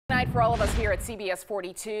Night for all of us here at CBS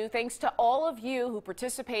 42. Thanks to all of you who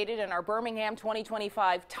participated in our Birmingham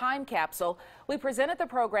 2025 Time Capsule. We presented the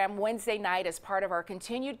program Wednesday night as part of our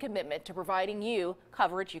continued commitment to providing you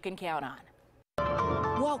coverage you can count on.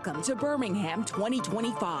 Welcome to Birmingham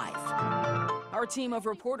 2025. Our team of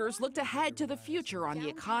reporters looked ahead to the future on the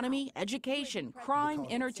economy, education, crime,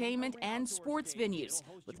 entertainment, and sports venues,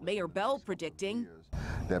 with Mayor Bell predicting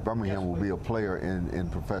that Birmingham will be a player in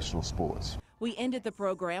professional sports. We ended the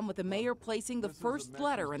program with the mayor placing the first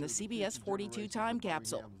letter in the CBS 42 Time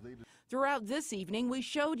Capsule. Throughout this evening, we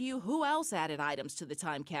showed you who else added items to the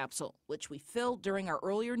Time Capsule, which we filled during our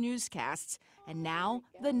earlier newscasts, and now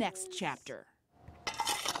the next chapter.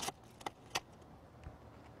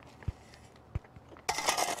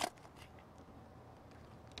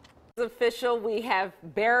 It's official. We have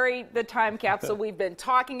buried the Time Capsule. We've been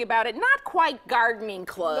talking about it. Not quite gardening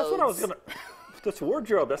clothes. That's what I was gonna. That's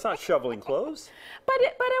wardrobe. That's not shoveling clothes. But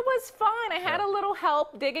it was fun. I had a little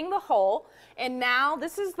help digging the hole, and now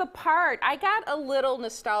this is the part. I got a little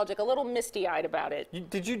nostalgic, a little misty-eyed about it.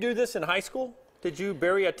 Did you do this in high school? Did you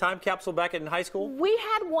bury a time capsule back in high school? We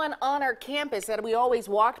had one on our campus that we always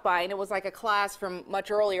walked by, and it was like a class from much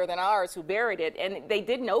earlier than ours who buried it, and they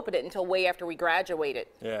didn't open it until way after we graduated.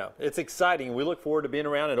 Yeah, it's exciting. We look forward to being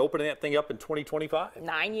around and opening that thing up in 2025.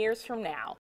 9 years from now.